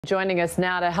Joining us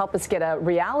now to help us get a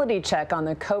reality check on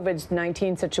the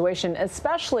COVID-19 situation,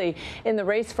 especially in the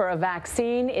race for a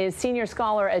vaccine, is senior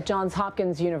scholar at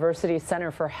Hopkins University Center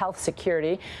for Health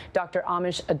Security, Dr.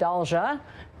 Amesh Adalja.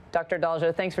 Dr.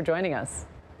 Adalja, thanks for joining us.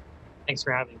 Thanks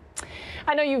for having me.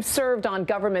 I know you've served on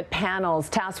government panels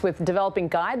tasked with developing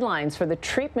guidelines for the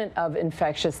treatment of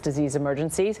infectious disease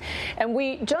emergencies. And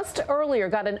we just earlier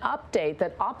got an update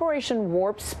that Operation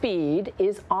Warp Speed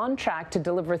is on track to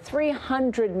deliver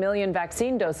 300 million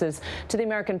vaccine doses to the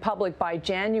American public by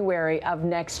January of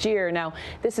next year. Now,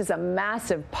 this is a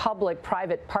massive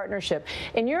public-private partnership.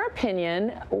 In your opinion,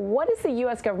 what is the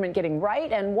U.S. government getting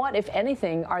right, and what, if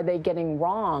anything, are they getting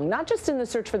wrong? Not just in the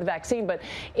search for the vaccine, but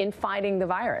in fighting the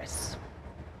virus.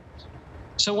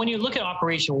 So when you look at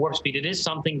Operation Warp Speed, it is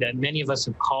something that many of us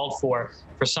have called for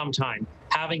some time,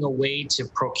 having a way to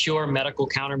procure medical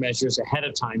countermeasures ahead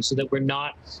of time so that we're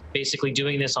not basically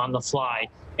doing this on the fly,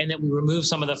 and that we remove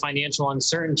some of the financial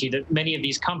uncertainty that many of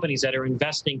these companies that are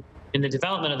investing in the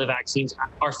development of the vaccines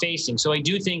are facing. So I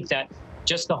do think that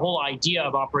just the whole idea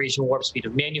of Operation Warp Speed,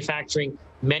 of manufacturing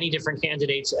many different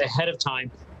candidates ahead of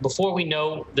time before we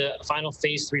know the final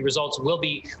phase 3 results, will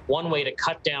be one way to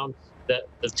cut down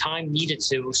the time needed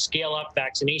to scale up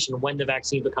vaccination when the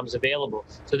vaccine becomes available.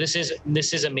 So this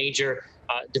is a major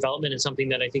development and something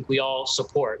that I think we all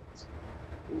support.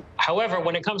 However,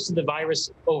 when it comes to the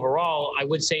virus overall, I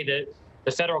would say that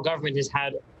the federal government has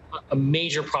had a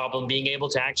major problem being able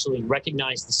to actually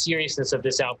recognize the seriousness of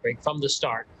this outbreak from the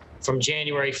start, from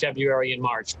January, February, and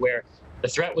March, where the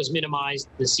threat was minimized,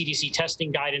 the CDC testing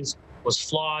guidance was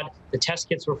flawed, the test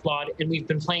kits were flawed, and we've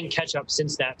been playing catch up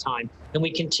since that time. And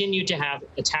we continue to have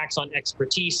attacks on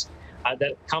expertise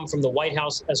that come from the White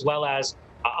House, as well as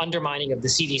undermining of the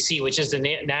CDC, which is the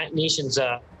nation's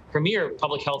premier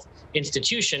public health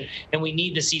institution. And we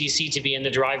need the CDC to be in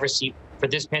the driver's seat for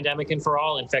this pandemic and for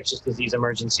all infectious disease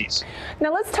emergencies.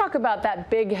 Now let's talk about that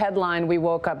big headline we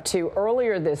woke up to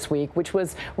earlier this week, which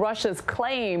was Russia's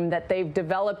claim that they've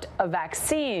developed a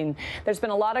vaccine. There's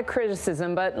been a lot of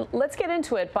criticism, but let's get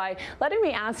into it by letting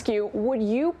me ask you, would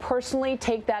you personally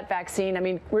take that vaccine? I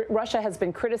mean, Russia has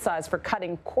been criticized for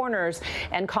cutting corners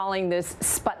and calling this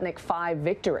Sputnik 5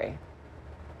 victory.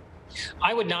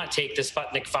 I would not take the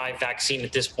Sputnik 5 vaccine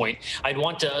at this point. I'd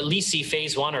want to at least see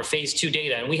phase 1 or phase 2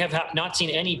 data. And we have not seen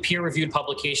any peer-reviewed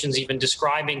publications even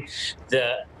describing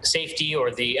the safety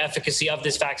or the efficacy of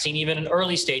this vaccine, even in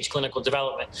early stage clinical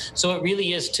development. So it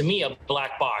really is, to me, a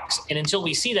black box. And until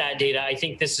we see that data, I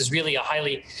think this is really a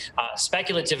highly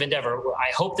speculative endeavor.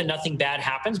 I hope that nothing bad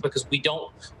happens, because we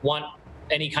don't want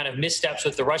any kind of missteps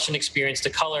with the Russian experience to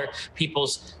color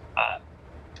people's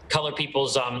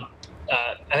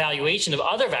evaluation of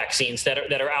other vaccines that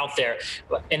are out there.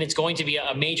 And it's going to be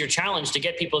a major challenge to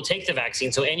get people to take the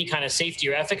vaccine. So any kind of safety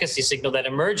or efficacy signal that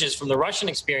emerges from the Russian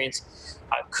experience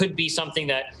could be something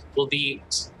that will be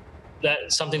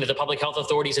something that the public health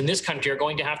authorities in this country are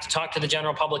going to have to talk to the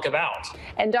general public about.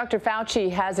 And Dr. Fauci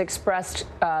has expressed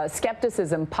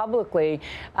skepticism publicly.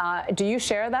 Do you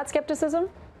share that skepticism?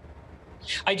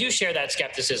 I do share that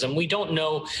skepticism. We don't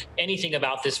know anything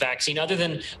about this vaccine other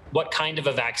than what kind of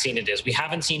a vaccine it is. We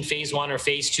haven't seen phase 1 or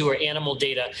phase 2 or animal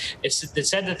data. It's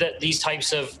said that these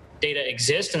types of data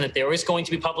exist and that there is going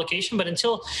to be publication, but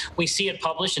until we see it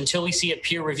published, until we see it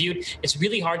peer reviewed, it's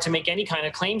really hard to make any kind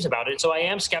of claims about it. So I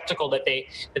am skeptical that they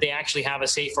actually have a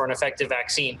safe or an effective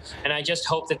vaccine. And I just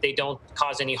hope that they don't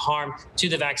cause any harm to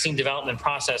the vaccine development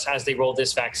process as they roll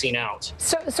this vaccine out.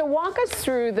 So walk us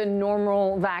through the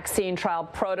normal vaccine trial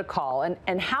protocol,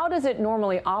 and how does it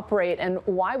normally operate, and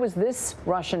why was this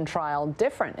Russian trial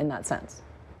different in that sense?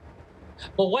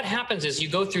 Well, what happens is you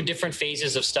go through different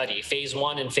phases of study, phase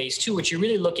 1 and phase 2, which you're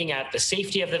really looking at the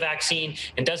safety of the vaccine,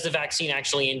 and does the vaccine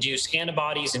actually induce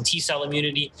antibodies and T-cell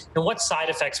immunity, and what side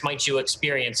effects might you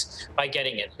experience by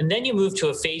getting it. And then you move to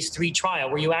a phase 3 trial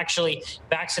where you actually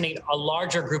vaccinate a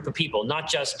larger group of people, not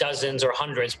just dozens or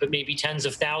hundreds, but maybe tens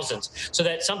of thousands, so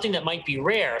that something that might be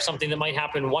rare, something that might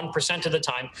happen 1% of the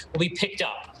time, will be picked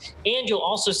up. And you'll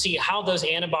also see how those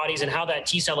antibodies and how that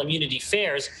T-cell immunity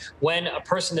fares when a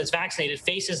person that's vaccinated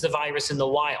faces the virus in the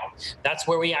wild. That's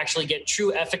where we actually get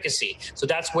true efficacy. So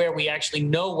that's where we actually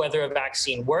know whether a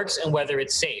vaccine works and whether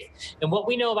it's safe. And what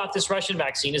we know about this Russian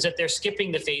vaccine is that they're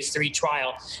skipping the phase 3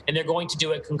 trial, and they're going to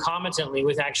do it concomitantly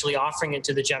with actually offering it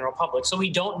to the general public. So we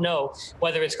don't know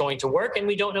whether it's going to work, and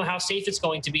we don't know how safe it's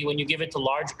going to be when you give it to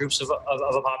large groups of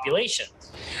a population.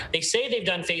 They say they've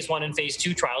done phase 1 and phase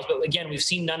 2 trials, but again, we've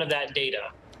seen none of that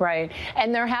data. Right.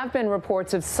 And there have been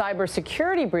reports of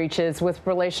cybersecurity breaches with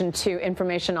relation to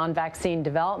information on vaccine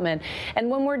development.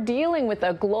 And when we're dealing with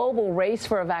a global race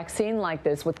for a vaccine like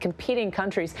this with competing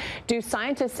countries, do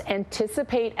scientists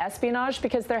anticipate espionage?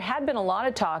 Because there had been a lot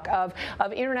of talk of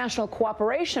international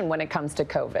cooperation when it comes to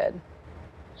COVID.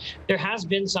 There has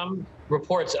been some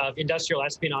reports of industrial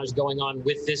espionage going on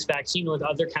with this vaccine, with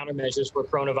other countermeasures for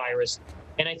coronavirus.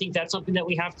 And I think that's something that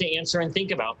we have to answer and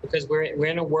think about, because we're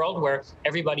in a world where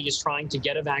everybody is trying to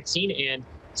get a vaccine, and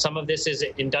some of this is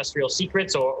industrial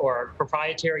secrets or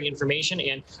proprietary information.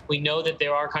 And we know that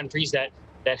there are countries that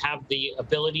have the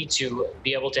ability to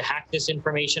be able to hack this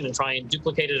information and try and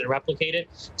duplicate it and replicate it.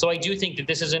 So I do think that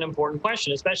this is an important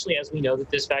question, especially as we know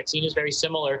that this vaccine is very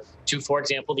similar to, for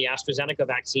example, the AstraZeneca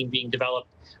vaccine being developed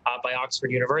by Oxford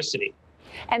University.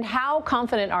 And how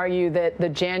confident are you that the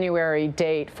January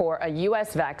date for a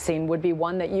U.S. vaccine would be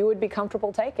one that you would be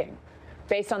comfortable taking,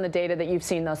 based on the data that you've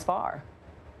seen thus far?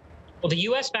 Well, the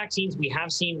U.S. vaccines, we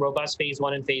have seen robust phase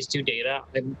 1 and phase 2 data.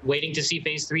 I'm waiting to see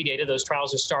phase 3 data. Those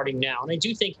trials are starting now. And I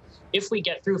do think if we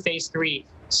get through phase 3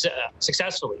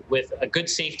 successfully with a good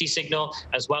safety signal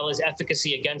as well as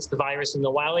efficacy against the virus in the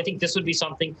wild, I think this would be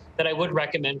something that I would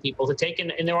recommend people to take.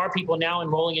 And there are people now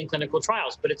enrolling in clinical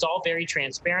trials, but it's all very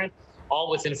transparent, all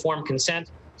with informed consent.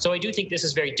 So I do think this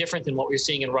is very different than what we're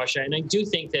seeing in Russia. And I do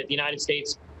think that the United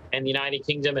States and the United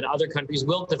Kingdom and other countries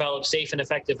will develop safe and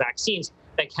effective vaccines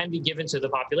that can be given to the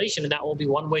population. And that will be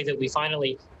one way that we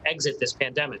finally exit this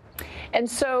pandemic. And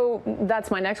so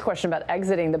that's my next question about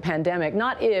exiting the pandemic.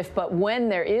 Not if, but when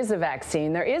there is a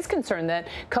vaccine, there is concern that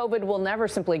COVID will never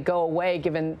simply go away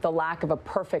given the lack of a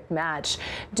perfect match.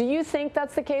 Do you think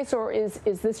that's the case, or is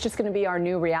this just going to be our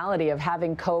new reality of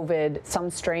having COVID, some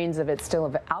strains of it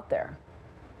still out there?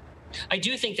 I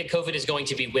do think that COVID is going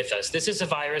to be with us. This is a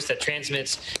virus that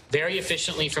transmits very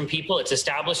efficiently from people. It's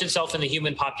established itself in the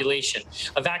human population.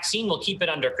 A vaccine will keep it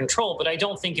under control, but I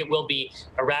don't think it will be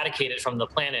eradicated from the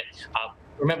planet.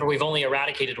 Remember, we've only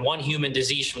eradicated one human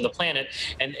disease from the planet,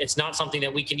 and it's not something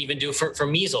that we can even do for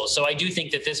measles. So I do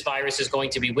think that this virus is going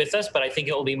to be with us, but I think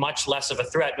it will be much less of a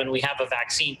threat when we have a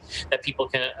vaccine that people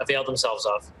can avail themselves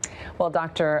of. Well,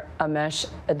 Dr. Amesh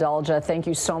Adalja, thank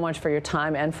you so much for your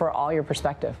time and for all your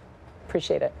perspective.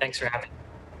 Appreciate it. Thanks for having me.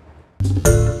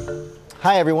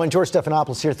 Hi, everyone. George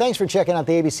Stephanopoulos here. Thanks for checking out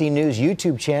the ABC News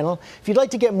YouTube channel. If you'd like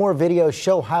to get more videos,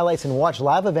 show highlights, and watch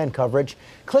live event coverage,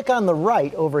 click on the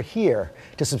right over here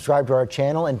to subscribe to our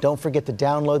channel. And don't forget to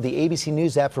download the ABC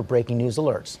News app for breaking news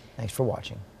alerts. Thanks for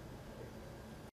watching.